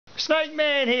Snake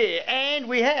Man here, and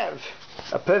we have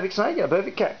a perfect snake in a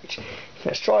perfect cage.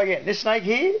 Let's try again. This snake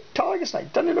here, tiger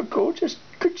snake. Doesn't it look gorgeous?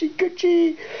 Coochie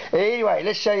coochie. Anyway,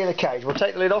 let's show you the cage. We'll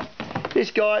take the lid off.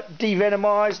 This guy,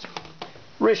 devenomized,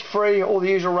 risk-free, all the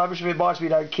usual rubbish. If it bites, we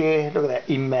don't care. Look at that,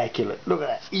 immaculate. Look at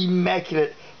that,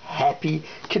 immaculate, happy,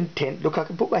 content. Look, I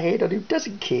can put my hand on him.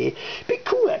 Doesn't care. Bit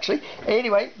cool, actually.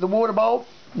 Anyway, the water bowl,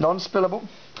 non-spillable.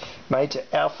 Made to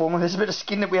our formula. There's a bit of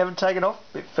skin that we haven't taken off.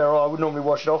 A bit feral. I would normally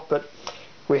wash it off, but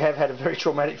we have had a very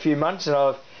traumatic few months, and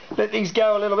I've let things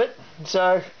go a little bit.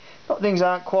 So things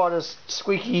aren't quite as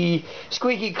squeaky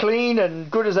clean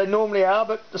and good as they normally are.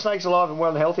 But the snake's alive and well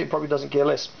and healthy. It probably doesn't care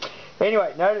less.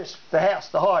 Anyway, notice the house,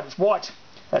 the hide. It's white.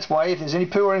 That's why if there's any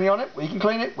poo or anything on it, we can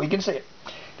clean it. We can see it.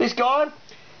 This guy,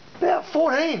 about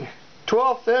 14,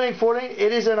 12, 13, 14.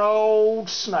 It is an old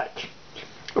snake.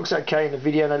 Looks okay in the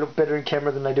video, and they look better in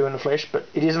camera than they do in the flesh, but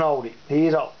it is an oldie. He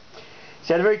is old. He's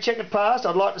had a very checkered past.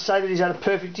 I'd like to say that he's had a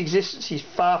perfect existence. He's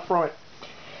far from it.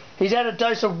 He's had a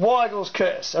dose of Weigel's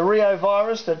curse, a Rio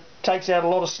virus that takes out a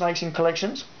lot of snakes in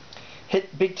collections.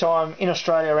 Hit big time in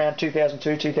Australia around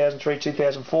 2002, 2003,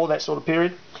 2004, that sort of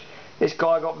period. This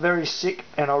guy got very sick,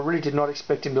 and I really did not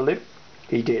expect him to live.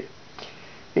 He did.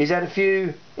 He's had a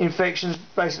few infections,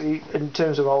 basically in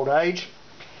terms of old age.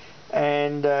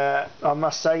 And I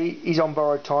must say, he's on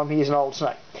borrowed time. He is an old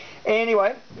snake.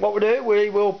 Anyway, what we'll do, we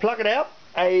will pluck it out,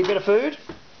 a bit of food.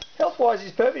 Health-wise,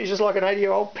 he's perfect. He's just like an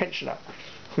 80-year-old pensioner.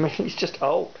 I mean, he's just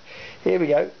old. Here we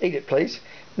go. Eat it, please.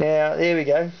 Now, there we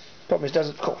go. Problem is,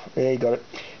 doesn't... Oh, there you got it.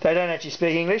 They don't actually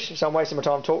speak English, so I'm wasting my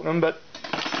time talking to them, but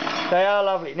they are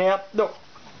lovely. Now, look,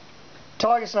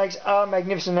 tiger snakes are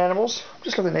magnificent animals.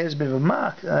 Just looking there, there's a bit of a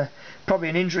mark. Probably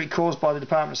an injury caused by the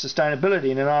Department of Sustainability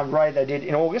in an armed raid they did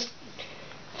in August.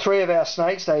 3 of our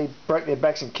snakes, they broke their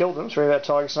backs and killed them, 3 of our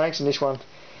tiger snakes, and this one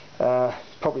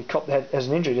probably copped that as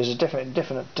an injury. There's a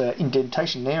definite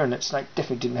indentation there, and that snake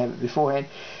definitely didn't have it beforehand.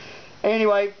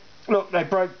 Anyway, look, they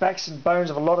broke backs and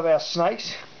bones of a lot of our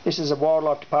snakes. This is a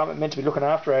wildlife department meant to be looking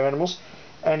after our animals,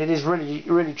 and it is really,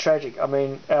 really tragic. I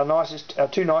mean, our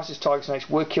 2 nicest tiger snakes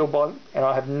were killed by them, and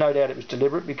I have no doubt it was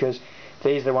deliberate, because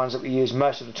these are the ones that we use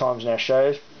most of the times in our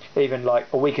shows. Even like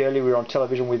a week earlier, we were on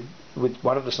television with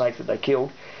one of the snakes that they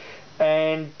killed,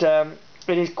 and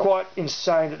it is quite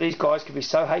insane that these guys can be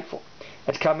so hateful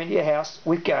and come into your house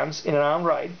with guns in an armed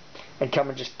raid and come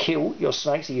and just kill your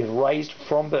snakes that you've raised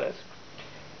from birth,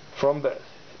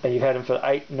 and you've had them for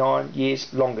 8, 9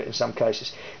 years longer in some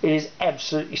cases. It is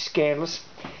absolutely scandalous.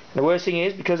 And the worst thing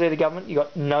is, because they're the government, you've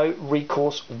got no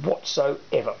recourse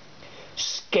whatsoever.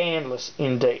 Scandalous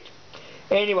indeed.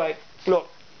 Anyway, look,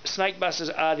 snake busters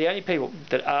are the only people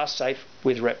that are safe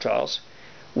with reptiles.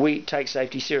 We take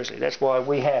safety seriously. That's why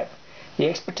we have the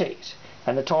expertise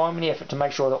and the time and the effort to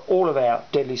make sure that all of our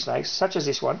deadly snakes, such as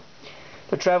this one,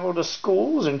 that travel to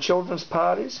schools and children's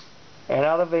parties and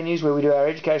other venues where we do our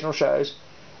educational shows,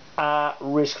 are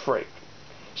risk-free.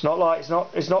 It's not like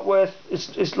it's not worth.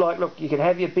 It's like, look, you can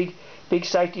have your big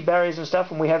safety barriers and stuff,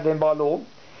 and we have them by law,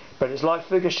 but it's like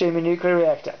Fukushima nuclear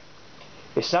reactor.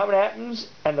 If something happens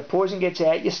and the poison gets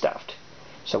out, you're stuffed.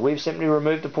 So we've simply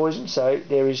removed the poison, so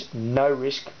there is no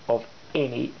risk of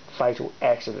any fatal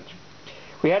accident.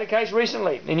 We had a case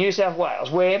recently in New South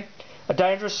Wales where a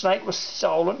dangerous snake was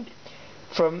stolen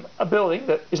from a building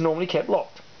that is normally kept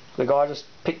locked. The guy just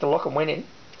picked the lock and went in,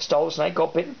 stole the snake,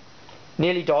 got bitten,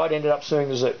 nearly died, ended up suing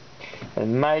the zoo.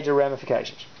 And major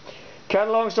ramifications. Cut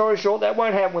a long story short, that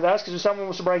won't happen with us, because if someone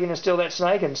was to break in and steal that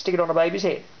snake and stick it on a baby's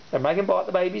head and make him bite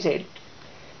the baby's head,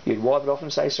 you'd wipe it off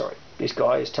and say sorry. This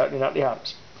guy is totally and utterly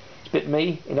harmless. It's bitten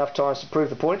me enough times to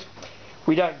prove the point.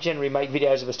 We don't generally make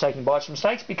videos of us taking bites from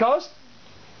snakes because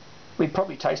we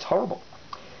probably taste horrible.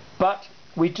 But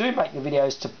we do make the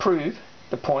videos to prove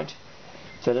the point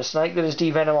that a snake that is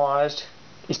devenomized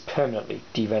is permanently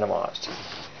devenomized.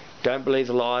 Don't believe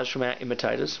the lies from our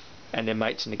imitators and their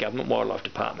mates in the government wildlife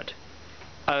department.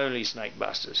 Only snake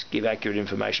busters give accurate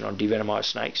information on devenomized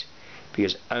snakes,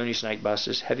 because only snake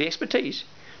busters have the expertise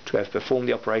to have performed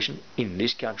the operation in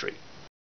this country.